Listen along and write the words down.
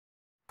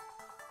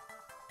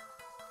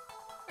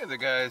Hey there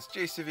guys,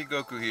 JCV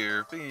Goku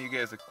here, bringing you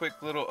guys a quick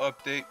little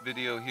update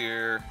video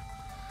here.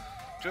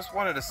 Just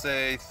wanted to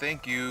say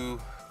thank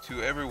you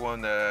to everyone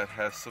that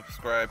has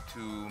subscribed to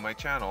my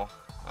channel.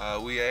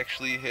 We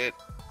actually hit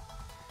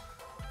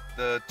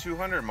the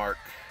 200 mark,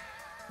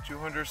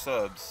 200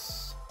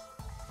 subs.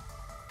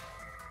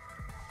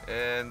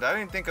 And I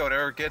didn't think I would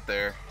ever get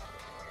there,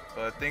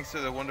 but thanks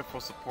to the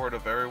wonderful support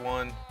of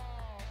everyone,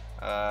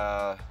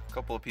 a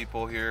couple of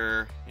people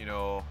here, you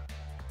know,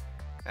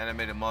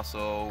 Animated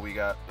Muscle, we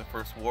got the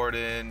first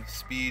Warden,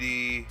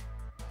 Speedy,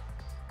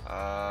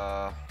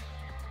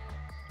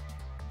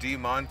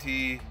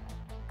 D-Monty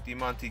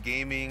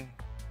Gaming,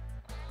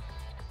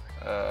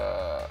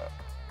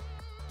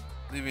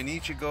 Leaving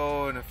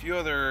Ichigo, and a few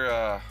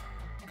other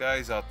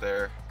guys out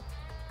there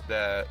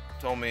that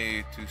told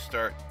me to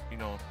start, you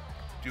know,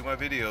 do my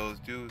videos,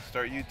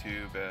 start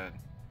YouTube, and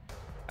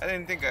I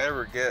didn't think I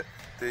ever get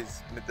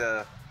this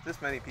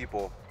many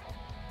people,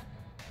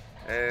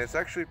 and it's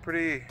actually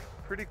pretty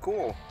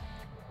cool,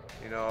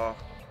 you know.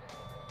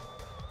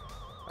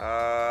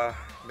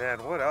 Man,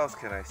 what else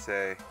can I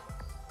say?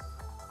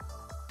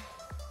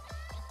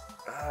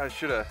 I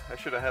should have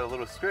had a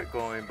little script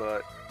going,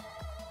 but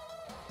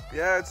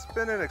yeah, it's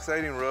been an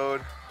exciting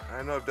road.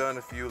 I know I've done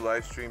a few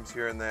live streams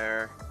here and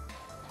there,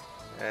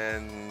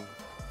 and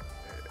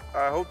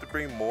I hope to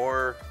bring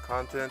more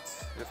content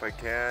if I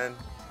can.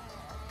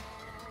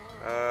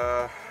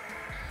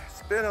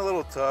 It's been a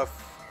little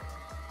tough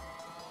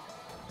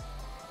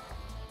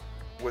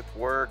with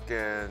work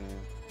and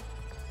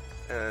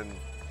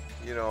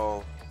you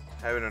know,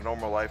 having a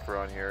normal life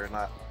around here.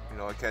 Not, you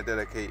know, I can't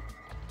dedicate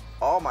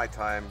all my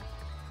time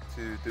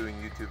to doing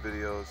YouTube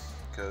videos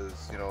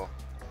because, you know,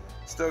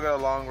 still got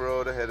a long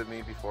road ahead of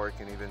me before I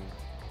can even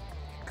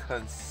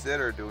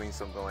consider doing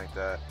something like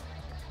that.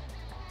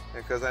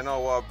 Because I know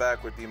a while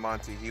back with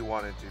D-Monty, he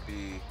wanted to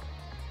be,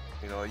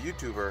 you know, a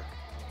YouTuber,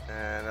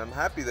 and I'm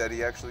happy that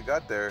he actually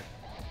got there.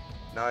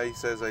 Now he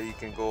says that he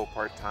can go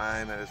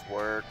part-time at his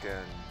work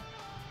and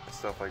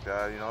stuff like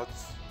that. You know,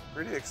 it's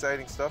pretty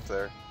exciting stuff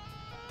there.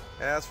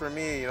 And as for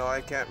me, you know,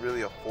 I can't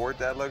really afford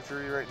that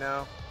luxury right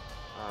now.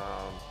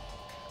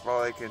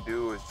 All I can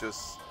do is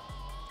just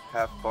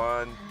have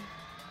fun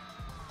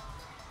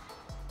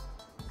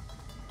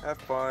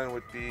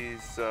with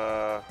these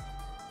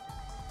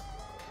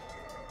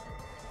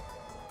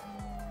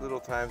little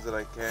times that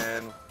I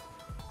can,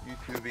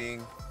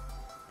 YouTubing,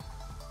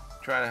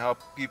 trying to help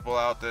people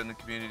out there in the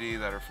community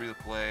that are free to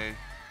play,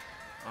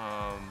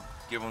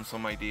 give them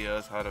some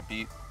ideas how to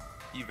beat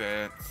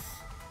events.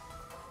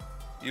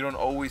 You don't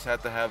always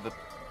have to have the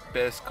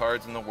best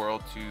cards in the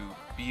world to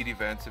beat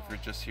events if you're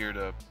just here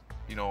to,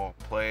 you know,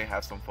 play,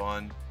 have some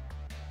fun.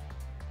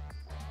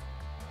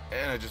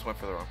 And I just went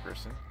for the wrong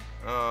person.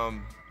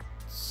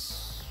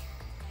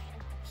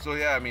 So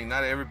yeah, I mean,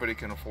 not everybody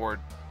can afford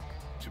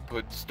to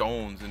put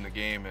stones in the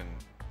game and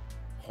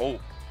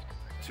hope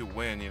to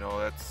win. You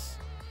know,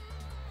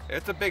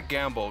 it's a big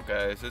gamble,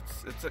 guys.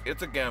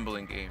 It's a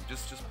gambling game.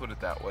 Just put it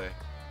that way.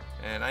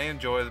 And I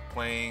enjoy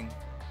playing.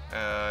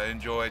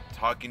 Enjoy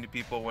talking to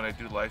people when I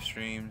do live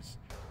streams.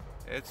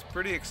 It's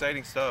pretty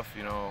exciting stuff,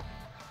 you know.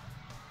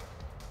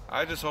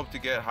 I just hope to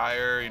get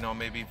higher. You know,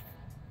 maybe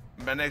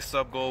my next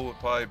sub goal would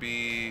probably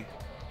be,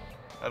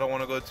 I don't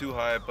want to go too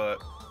high,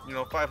 but you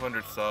know,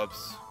 500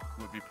 subs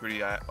would be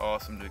pretty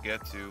awesome to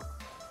get to.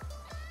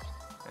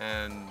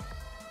 And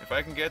if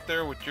I can get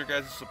there with your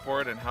guys'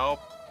 support and help,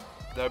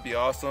 that'd be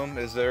awesome.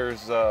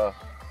 There's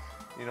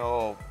you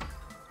know,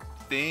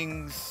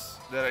 things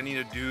that I need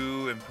to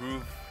do,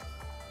 improve,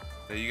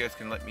 that you guys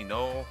can let me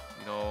know,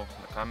 you know,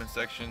 in the comment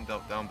section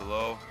down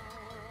below.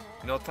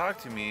 You know, talk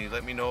to me,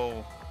 let me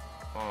know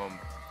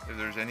if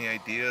there's any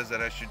ideas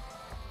that I should,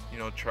 you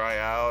know, try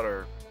out,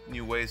 or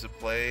new ways of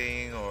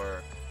playing,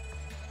 or,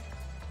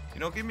 you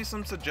know, give me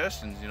some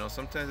suggestions. You know,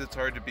 sometimes it's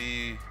hard to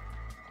be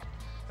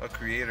a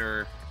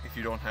creator if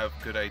you don't have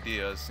good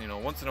ideas. You know,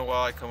 once in a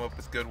while I come up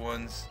with good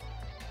ones,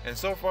 and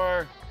so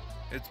far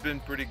it's been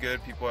pretty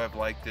good. People have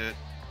liked it.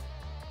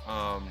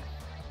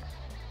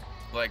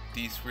 Like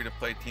these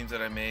free-to-play teams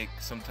that I make,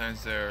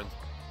 sometimes they're,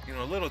 you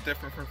know, a little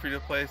different from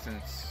free-to-play,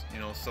 since, you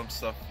know, some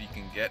stuff you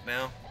can get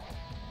now.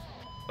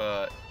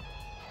 But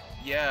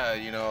yeah,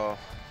 you know,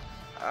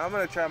 I'm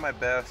gonna try my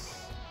best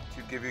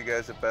to give you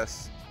guys the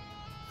best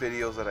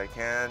videos that I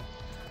can.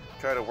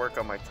 Try to work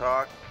on my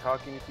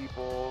talking to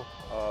people,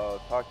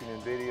 talking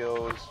in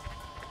videos,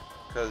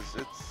 because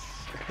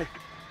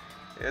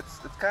it's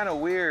kind of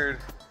weird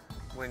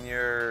when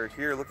you're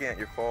here looking at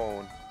your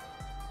phone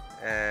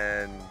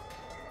and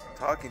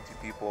talking to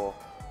people,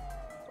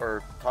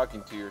 or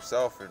talking to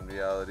yourself in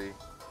reality,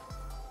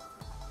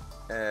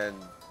 and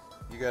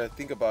you gotta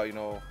think about, you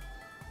know,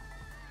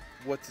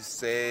 what to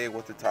say,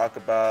 what to talk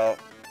about,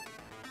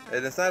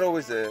 and it's not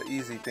always an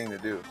easy thing to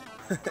do.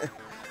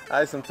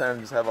 I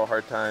sometimes have a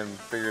hard time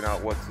figuring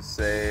out what to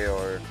say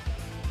or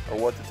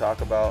what to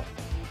talk about,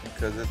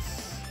 because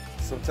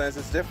sometimes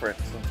it's different.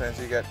 Sometimes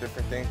you got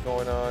different things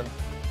going on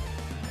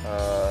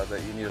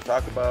that you need to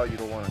talk about. You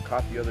don't want to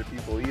copy other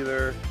people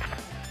either,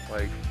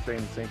 like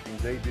saying the same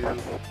things they do.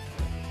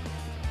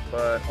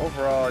 But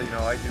overall, you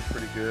know, I do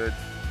pretty good.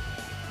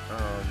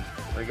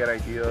 I get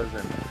ideas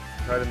and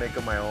try to make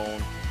them my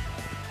own.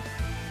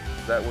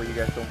 That way you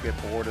guys don't get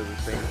bored of the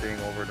same thing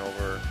over and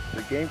over.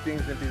 The game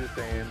thing's gonna be the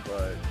same,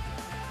 but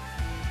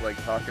like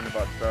talking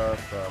about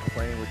stuff,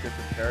 playing with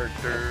different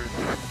characters.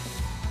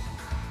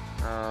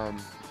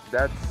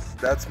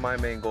 That's my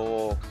main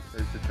goal,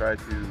 is to try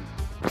to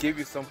give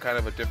you some kind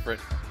of a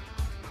different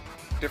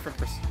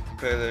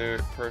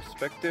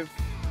perspective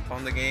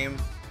on the game.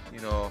 You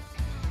know,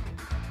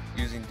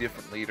 using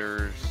different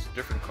leaders,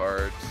 different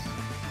cards,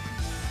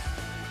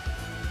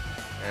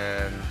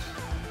 and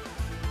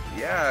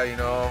yeah, you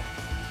know,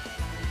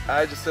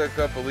 I just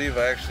can't believe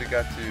I actually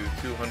got to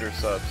 200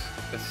 subs.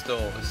 It's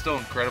still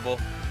incredible.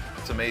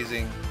 It's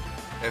amazing.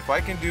 If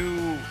I can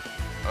do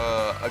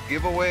a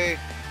giveaway,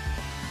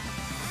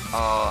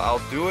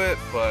 I'll do it,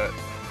 but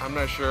I'm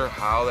not sure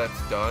how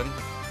that's done,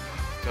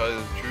 to tell you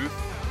the truth.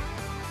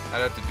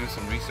 I'd have to do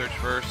some research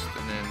first,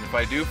 and then if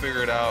I do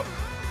figure it out,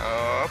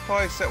 I'll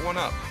probably set one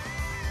up.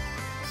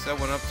 Set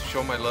one up to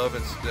show my love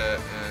and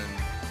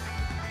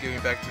giving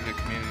back to the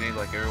community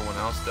like everyone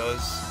else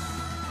does.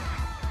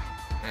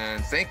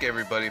 And thank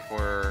everybody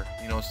for,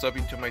 you know,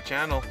 subbing to my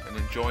channel and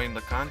enjoying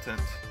the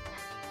content.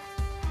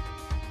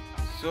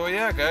 So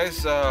yeah,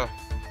 guys, oh,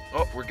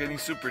 we're getting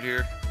supered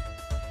here.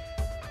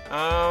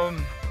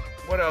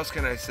 What else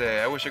can I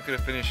say? I wish I could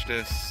have finished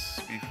this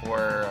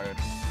before I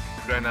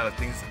ran out of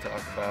things to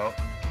talk about,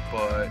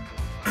 but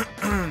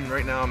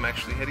right now I'm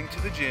actually heading to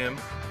the gym,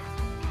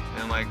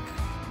 and like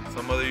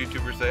some other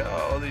YouTubers say,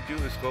 oh, all they do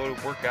is go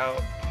to work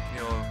out,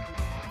 you know,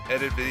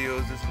 edit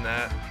videos, this and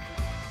that.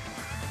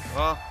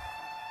 Well,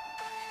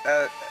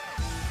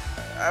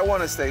 I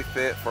want to stay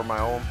fit for my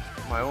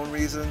own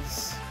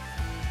reasons,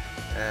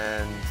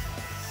 and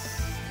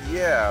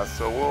yeah,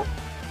 so we'll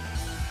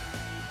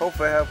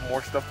hopefully I have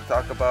more stuff to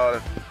talk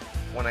about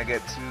when I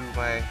get to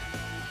my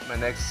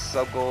next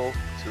sub goal,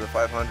 to the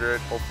 500.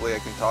 Hopefully I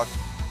can talk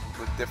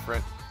with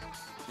different,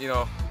 you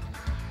know,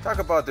 talk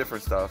about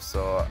different stuff.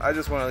 So I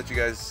just want to let you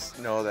guys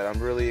know that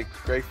I'm really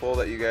grateful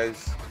that you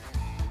guys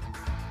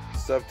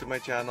sub to my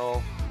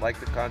channel, like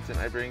the content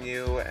I bring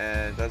you,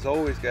 and as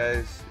always,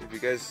 guys, if you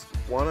guys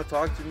want to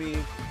talk to me,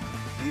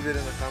 leave it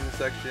in the comment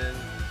section.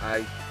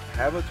 I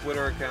have a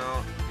Twitter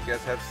account. If you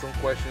guys have some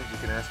questions, you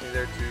can ask me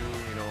there too.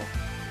 You know,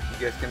 you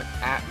guys can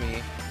at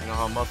me. You know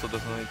how Muscle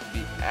doesn't need to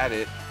be at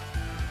it.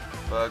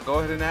 But go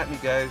ahead and at me,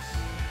 guys.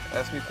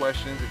 Ask me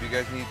questions. If you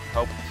guys need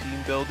help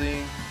team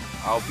building,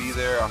 I'll be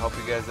there. I'll help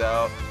you guys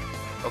out.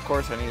 Of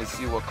course, I need to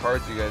see what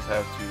cards you guys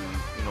have to,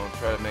 you know,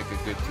 try to make a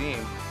good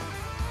team.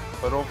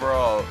 But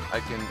overall,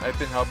 I've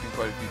been helping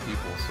quite a few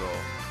people. So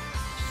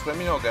just let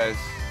me know, guys.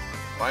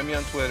 Find me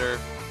on Twitter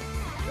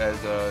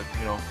as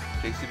you know,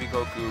 JCV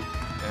Goku,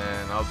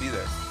 and I'll be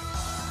there.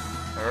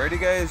 Alrighty,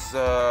 guys.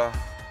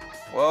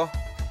 Well,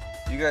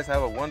 you guys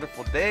have a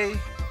wonderful day,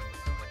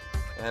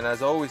 and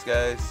as always,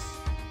 guys,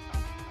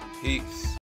 peace.